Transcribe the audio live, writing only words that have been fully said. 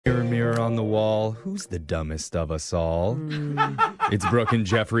Mirror, mirror on the wall, who's the dumbest of us all? It's Brooke and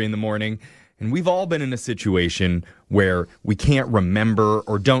Jeffrey in the morning, and we've all been in a situation where we can't remember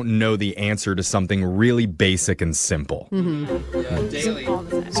or don't know the answer to something really basic and simple. Daily.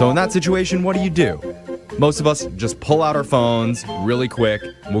 So in that situation, what do? Most of us just pull out our phones really quick,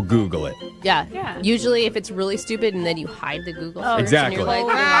 and we'll Google it. Yeah. Usually if it's really stupid and then you hide the Google search Exactly. and you're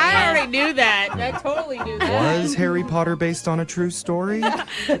like, I already knew that. I totally knew that. Was Harry Potter based on a true story?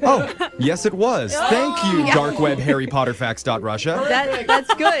 Oh, yes it was. Thank you, dark web harrypotterfacts.russia.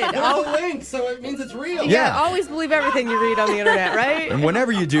 that's good. There's a link, so it means it's real. Yeah. Always believe everything you read on the internet, right? And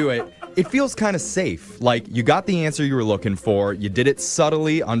whenever you do it, it feels kind of safe. Like you got the answer you were looking for, you did it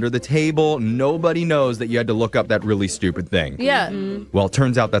subtly under the table, nobody knows that you had to look up that really stupid thing. Yeah. Well, it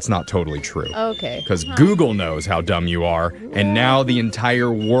turns out that's not totally true. Okay. Because Google knows how dumb you are, and now the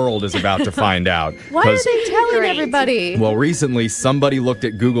entire world is about to find out. Why are they telling everybody? Well, recently somebody looked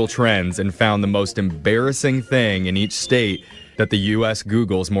at Google Trends and found the most embarrassing thing in each state that the U.S.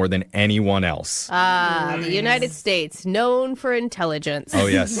 Googles more than anyone else. The United States, known for intelligence. Oh,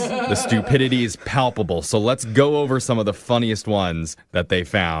 yes. The stupidity is palpable. So let's go over some of the funniest ones that they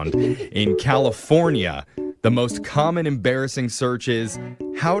found. In California, the most common embarrassing search is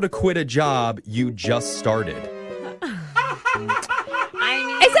how to quit a job you just started.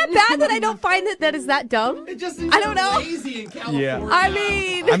 Is that bad that I don't find that is that dumb? It just I don't know. lazy in California. Yeah. I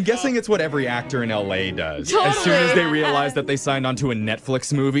mean, I'm guessing it's what every actor in L.A. does. Totally. As soon as they realize that they signed on to a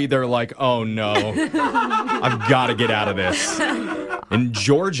Netflix movie, they're like, oh no, I've got to get out of this. In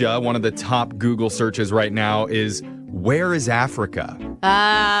Georgia, one of the top Google searches right now is, where is Africa?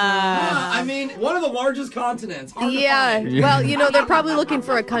 I mean, one of the largest continents. Hard to yeah. find. Well, they're probably looking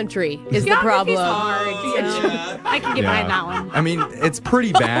for a country is the problem. Yeah. I can get behind that one. I mean, it's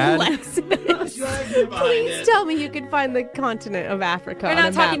pretty bad. Please tell me you can find the continent of Africa. We're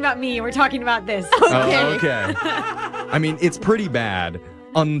not talking about me. We're talking about this. Oh, okay. I mean, it's pretty bad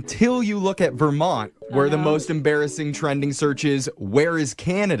until you look at Vermont, where the most embarrassing trending search is, where is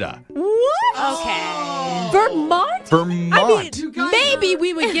Canada? What? Okay. Vermont? Vermont. Maybe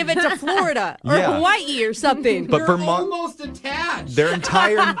we would give it to Florida or Yeah. Hawaii or something. But You're Vermont, almost attached. their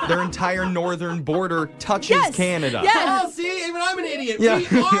entire northern border touches Yes. Canada. Yes. Oh, see, even I'm an idiot. Yeah. We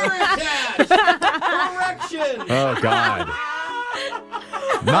are attached. Correction. Oh, God.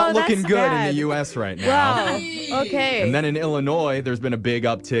 Not Oh, looking that's good in bad. the U.S. right now. Wow. Okay. And then in Illinois, there's been a big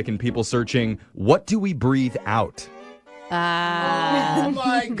uptick in people searching, what do we breathe out? Oh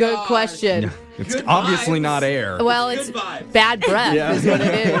my Good gosh. question. It's Good obviously vibes. not air. Well, Good it's vibes. bad breath Yeah. is what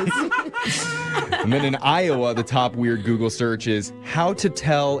it is. And then in Iowa, the top weird Google search is, how to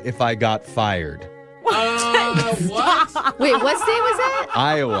tell if I got fired. What? Wait, what state was that?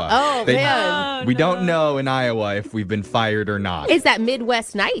 Iowa. Oh, man. We don't know in Iowa if we've been fired or not. Is that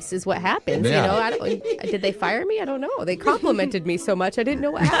Midwest nice is what happens, Yeah. Did they fire me? I don't know. They complimented me so much I didn't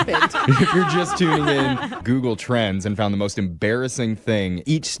know what happened. If you're just tuning in, Google Trends and found the most embarrassing thing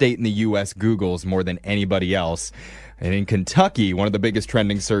each state in the U.S. Googles more than anybody else. And in Kentucky, one of the biggest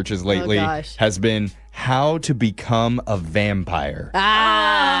trending searches lately gosh. has been how to become a vampire.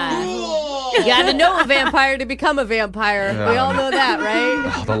 You gotta know a vampire to become a vampire. We all know that,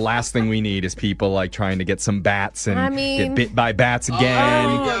 right? Oh, the last thing we need is people like trying to get some bats and I mean- get bit by bats again.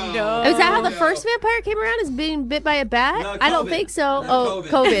 Oh, no. Is that how the first vampire came around? Is being bit by a bat? No, I don't COVID. think so. No, Oh,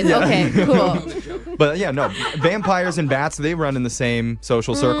 COVID. COVID. Okay, cool. But yeah, no, vampires and bats, they run in the same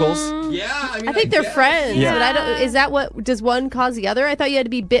social circles. Yeah, I mean, I think they're guess. friends, Yeah. but I don't. Is that what does one cause the other? I thought you had to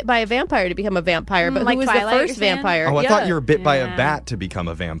be bit by a vampire to become a vampire. But like who was Twilight, the you're first saying? vampire? Oh, I Yeah. thought you were bit by a Yeah. bat to become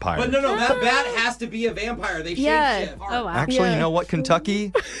a vampire. But no, that bat has to be a vampire. They Yeah. shapeshift. Oh, wow. Actually, Yeah. you know what,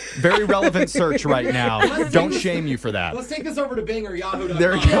 Kentucky? Very relevant search right now. Don't shame you for that. Let's take this over to Bing or Yahoo.com.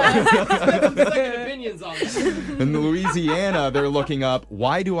 There we go. Some second opinions on this. In Louisiana, they're looking up,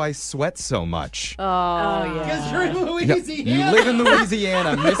 why do I sweat so much? Oh, yeah. Because you're in Yeah, Louisiana. you live in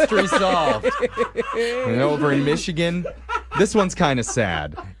Louisiana, mystery solved. And over in Michigan, this one's kind of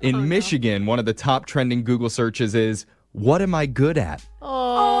sad. In Michigan, one of the top trending Google searches is, what am I good at?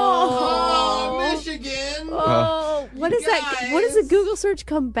 Oh, Michigan. Oh, what is that? What does the Google search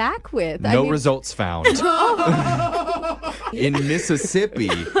come back with? No results found. In Mississippi,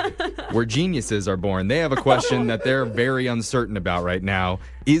 where geniuses are born, they have a question that they're very uncertain about right now.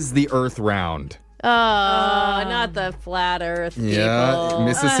 Is the earth round? Oh, not the flat Earth Yeah, people.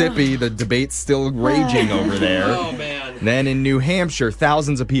 Mississippi, the debate's still raging over there. Oh, man. Then in New Hampshire,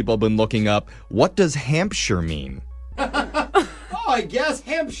 thousands of people have been looking up, what does Hampshire mean? I guess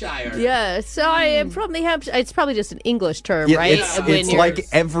Hampshire. Yeah, so I am from the Hampshire. It's probably just an English term, Yeah, right? It's, When it's you're- like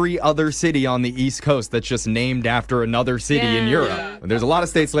every other city on the East Coast that's just named after another city in Yeah. Europe. There's a lot of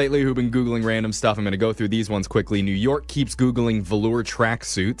states lately who've been Googling random stuff. I'm going to go through these ones quickly. New York keeps Googling velour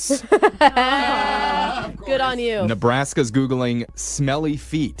tracksuits. Good on you. Nebraska's Googling smelly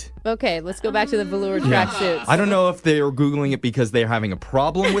feet. Okay, let's go back to the velour tracksuits. I don't know if they're Googling it because they're having a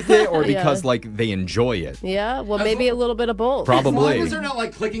problem with it or Yeah. because, like, they enjoy it. Yeah, well, maybe a little bit of both. As long Probably. as they're not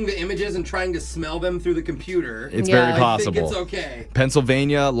like clicking the images and trying to smell them through the computer, It's Yeah. very I I possible. think it's okay.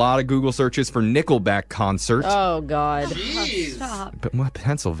 Pennsylvania, a lot of Google searches for Nickelback concert. Oh, God. Jeez. Stop. But what,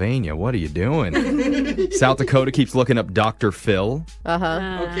 Pennsylvania, what are you doing? South Dakota keeps looking up Dr. Phil.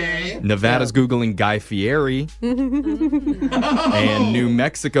 Okay. Nevada's Googling Guy Fieri. And New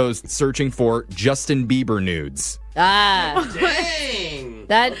Mexico's searching for Justin Bieber nudes. Ah, Dang.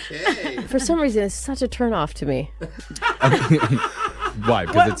 that, Okay. for some reason, is such a turnoff to me. Why?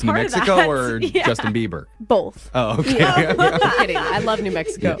 Because What it's New part of Mexico that? or Yeah. Justin Bieber? Both. Oh, okay. I'm kidding. I love New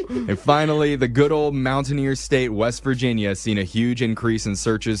Mexico. And finally, the good old mountaineer state, West Virginia, has seen a huge increase in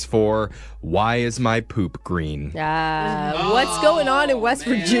searches for Why is my poop green? What's going on in West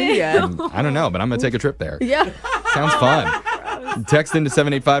Virginia? I don't know, but I'm going to take a trip there. Yeah. Sounds fun. Text into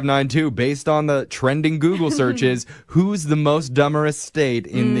 78592 based on the trending Google searches. Who's the most dumberest state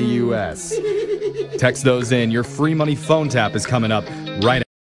in the U.S.? Text those in. Your free money phone tap is coming up right